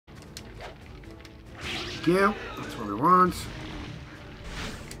Kill. That's what we want.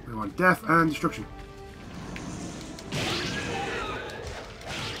 We want death and destruction.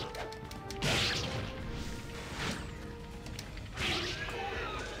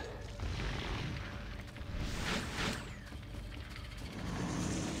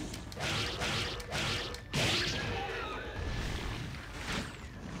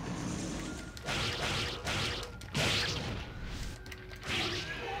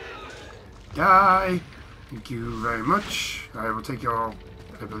 Die! Thank you very much. I will take your...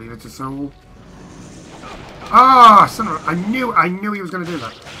 I believe it's a soul. Ah! Son of a... I knew he was going to do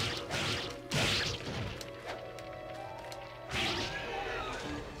that.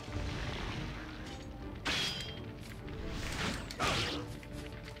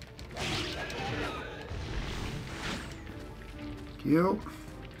 Kill.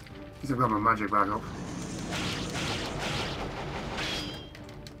 At least I've got my magic back up.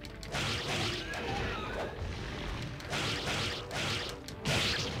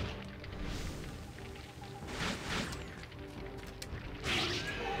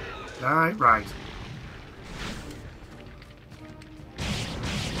 Right.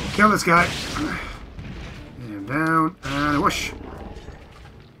 Kill this guy. Get him down. And a whoosh.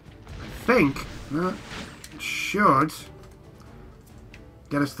 I think that should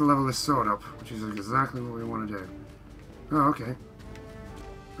get us to level this sword up, which is exactly what we want to do. Oh, okay.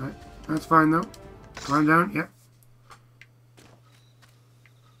 Right. That's fine, though. Climb down. Yep.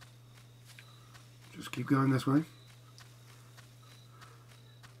 Just keep going this way.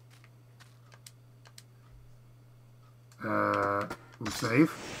 We'll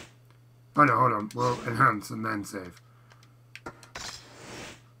save. Oh no, hold on. We'll enhance and then save.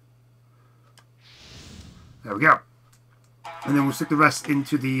 There we go. And then we'll stick the rest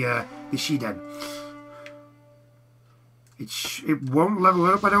into the Shiden. It won't level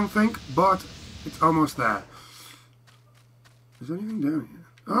it up, I don't think, but it's almost there. Is there anything down here?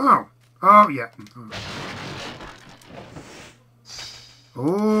 Oh! Oh, yeah.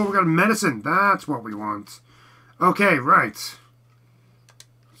 Oh, we got medicine. That's what we want. Okay, right.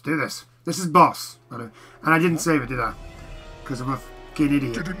 Let's do this. This is boss. And I didn't save it, did I? Because I'm a fucking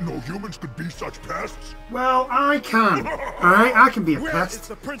idiot. Didn't know humans could be such pests. Well, I can. Alright, I can be a Where pest. is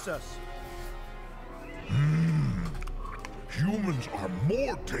the princess? Humans are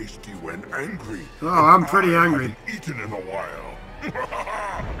more tasty when angry. Oh, I'm pretty angry. I haven't eaten in a while.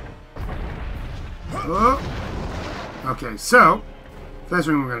 Oh. Okay, so first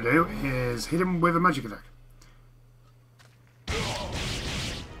thing we're going to do is hit him with a magic attack.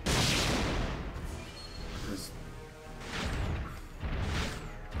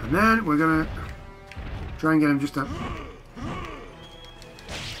 And then we're going to try and get him just to...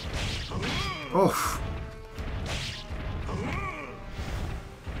 Oof.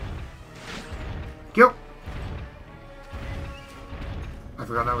 Kill. I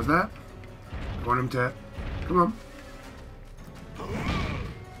forgot that was that. I want him to... Come on.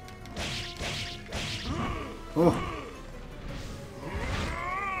 Oh.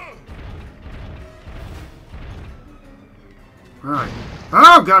 Right.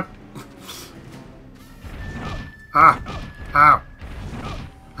 Oh, God. Ah. Ow.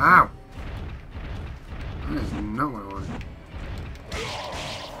 Ow. That is not what I wanted.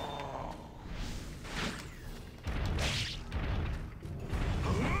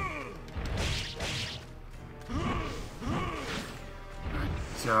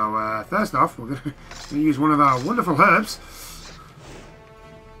 So, first off, we're going to use one of our wonderful herbs.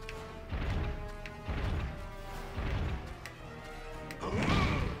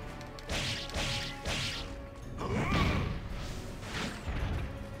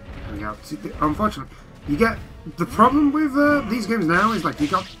 There we go. See, unfortunately, you get... The problem with these games now is, like, you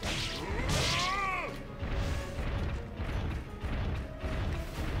got...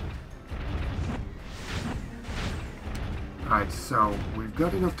 Right, so we've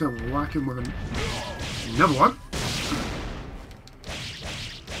got enough to whack him with another one.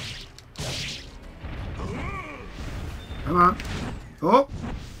 Come on. Oh!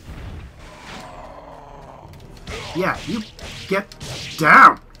 Yeah, you get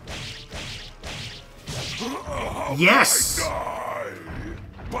down! Yes! Die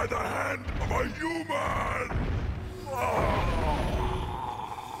by the hand of a human!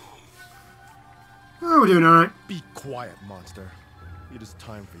 Oh, we're doing alright. Be quiet, monster. It is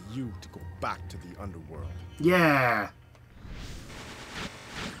time for you to go back to the underworld. Yeah.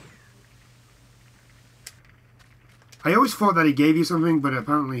 I always thought that he gave you something, but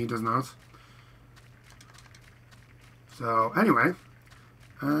apparently he does not. So, anyway.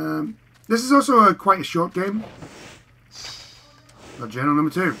 This is also quite a short game. Got journal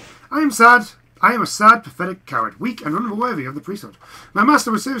number 2. I am sad. I am a sad, pathetic coward, weak and unworthy of the priesthood. My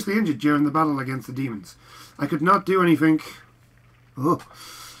master was seriously injured during the battle against the demons. I could not do anything. Oh.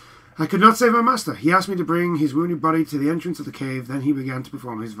 I could not save my master. He asked me to bring his wounded body to the entrance of the cave, then he began to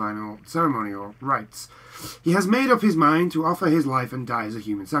perform his final ceremonial rites. He has made up his mind to offer his life and die as a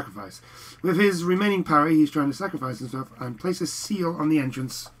human sacrifice. With his remaining power, he is trying to sacrifice himself and place a seal on the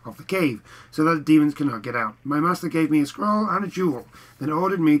entrance of the cave, so that the demons cannot get out. My master gave me a scroll and a jewel, then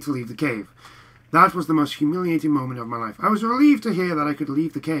ordered me to leave the cave. That was the most humiliating moment of my life. I was relieved to hear that I could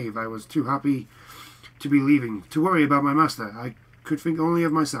leave the cave. I was too happy to be leaving, to worry about my master. I could think only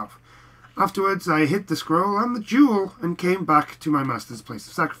of myself. Afterwards, I hid the scroll and the jewel and came back to my master's place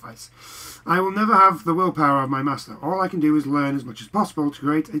of sacrifice. I will never have the willpower of my master. All I can do is learn as much as possible to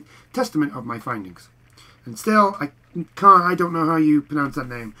create a testament of my findings. And still, I don't know how you pronounce that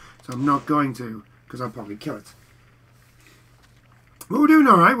name, so I'm not going to, because I'll probably kill it. But we're doing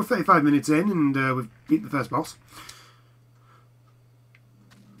alright. We're 35 minutes in, and we've beaten the first boss.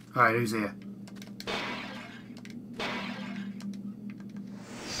 Alright, who's here?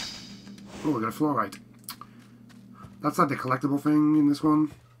 Oh, we got a fluorite. That's like the collectible thing in this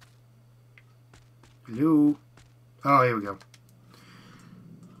one. Hello? Oh, here we go.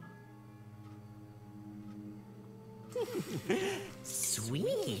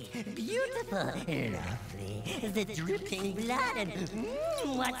 Sweet, beautiful, lovely. The dripping blood and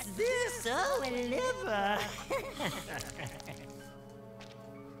what's this? Oh, a liver.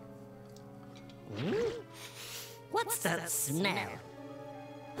 What's that smell?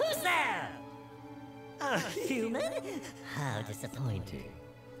 Who's there? A human? How disappointing.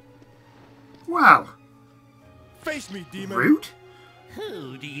 Wow. Face me, demon! Rude?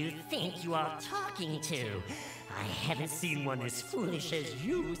 Who do you think you are talking to? I haven't seen one as foolish as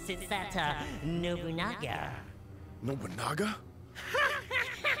you since that, Nobunaga. Nobunaga?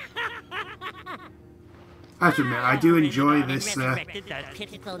 I have to admit, I do enjoy this, this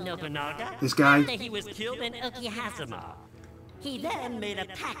guy. After he was killed in Okihazuma. He then made a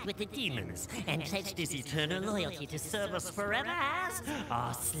pact with the demons and pledged his eternal loyalty to serve us forever as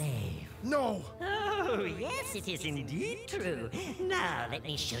our slave. No! Oh, yes, it is indeed true. Now, let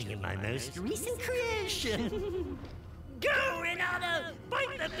me show you my most recent creation. Go, Renato!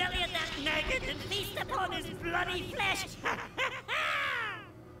 Bite the belly of that maggot and feast upon his bloody flesh!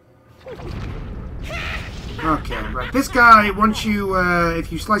 Okay, right. This guy, once you,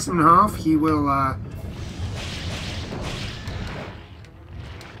 if you slice him in half, he will,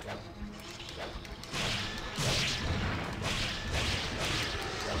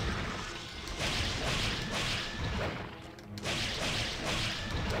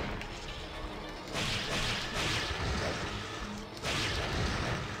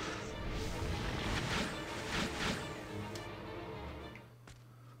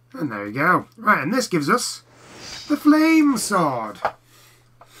 and there we go. Right, and this gives us the Flame Sword.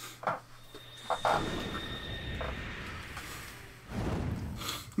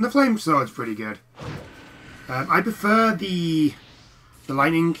 And the Flame Sword's pretty good. I prefer the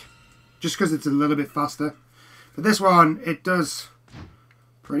lightning, just because it's a little bit faster. But this one, it does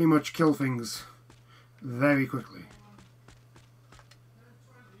pretty much kill things very quickly.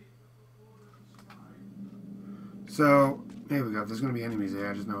 So, here we go. There's going to be enemies here.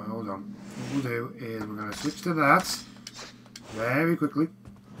 I just know it. Hold on. What we'll do is we're going to switch to that very quickly.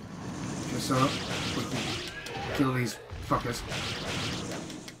 Just so we can kill these fuckers.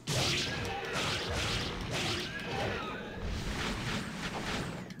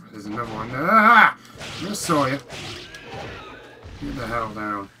 There's another one. Ah! I just saw you. Get the hell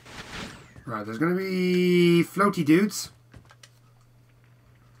down. Right, there's going to be floaty dudes.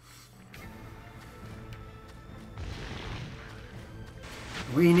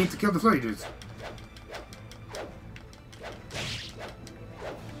 We need to kill the floaty dudes.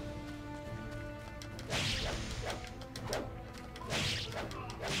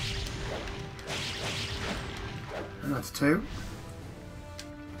 And that's two.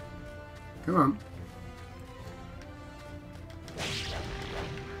 Come on.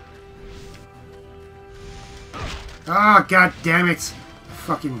 Ah, god damn it!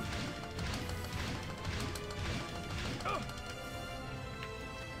 Fucking.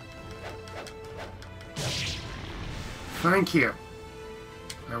 Thank you.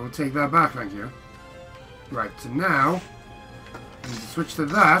 I will take that back, thank you. Right, so now we need to switch to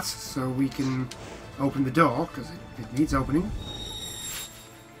that so we can open the door, because it needs opening.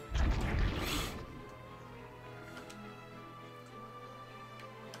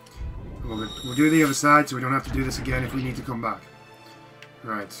 We'll do the other side so we don't have to do this again if we need to come back.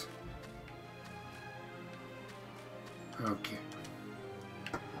 Right. Okay.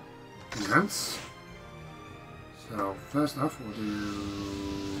 enhance. So first off, we'll do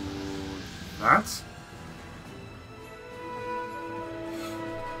that.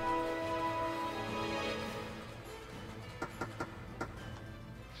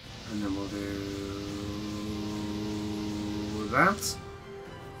 And then we'll do that.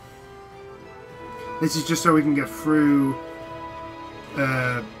 This is just so we can get through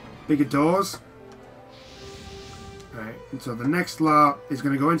bigger doors. Right, and so the next lot is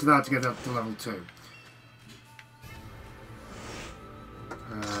going to go into that to get up to level 2.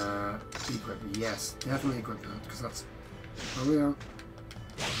 Equip, yes, definitely equip that, because that's... Oh, we are.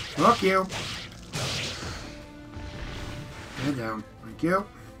 Fuck you! Head down. Thank you.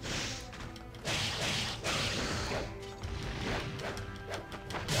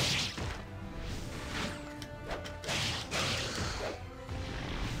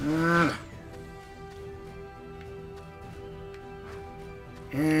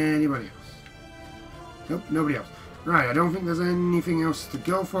 Anybody else? Nope, nobody else. Right, I don't think there's anything else to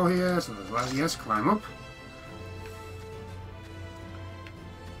go for here, so there's like, yes, climb up.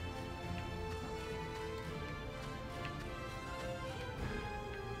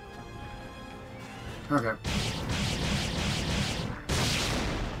 Okay.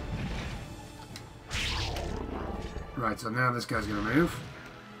 Right, so now this guy's gonna move.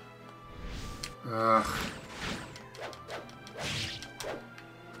 Ugh.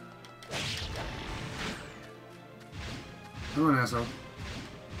 Come on, asshole.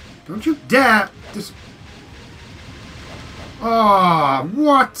 Don't you dare! Just... Oh,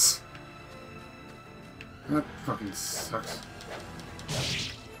 what? That fucking sucks.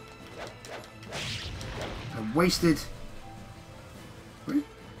 I wasted... Wait.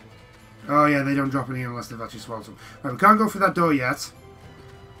 Oh yeah, they don't drop any unless they've actually swallowed some. Right, we can't go through that door yet.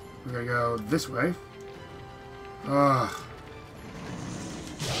 We're gonna go this way. Ugh.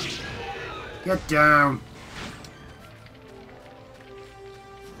 Get down.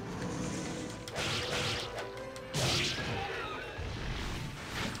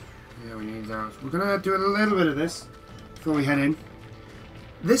 Yeah, we need that. We're gonna do a little bit of this before we head in.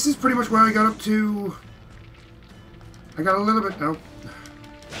 This is pretty much where I got up to. I got a little bit. No.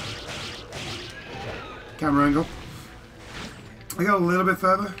 Camera angle. I got a little bit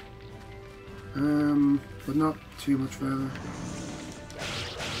further. But not too much further.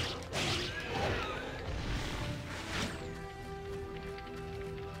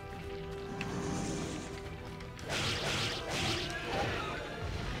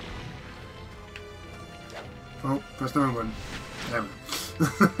 Oh, press the wrong button. There we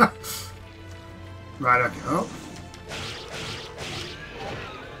go. Right, okay. Oh.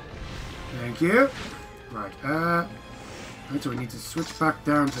 Thank you. Right, right, so we need to switch back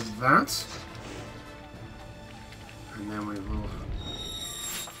down to that. And then we will...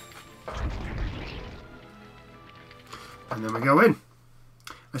 And then we go in.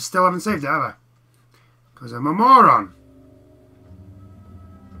 I still haven't saved it, have I? Because I'm a moron.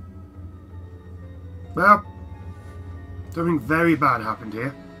 Well, something very bad happened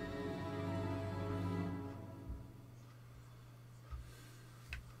here.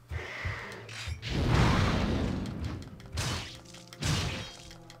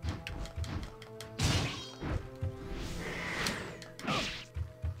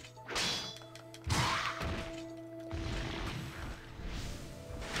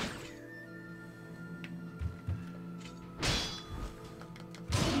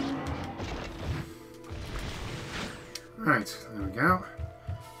 Right, there we go.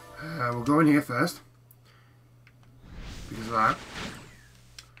 We'll go in here first. Because of that.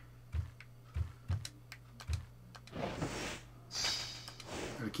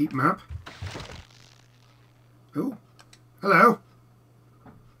 Gotta keep map. Oh, hello.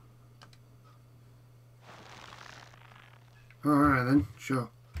 Alright then, sure.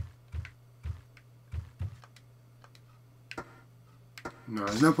 No,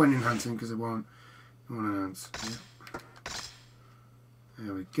 there's no point in enhancing because it won't enhance. Yeah.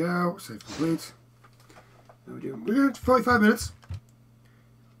 There we go. Save complete. We're doing 45 minutes.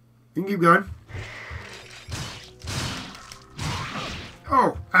 You can keep going.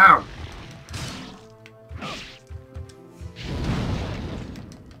 Oh, ow.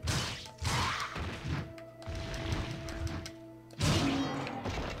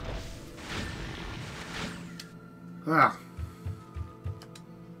 Ah.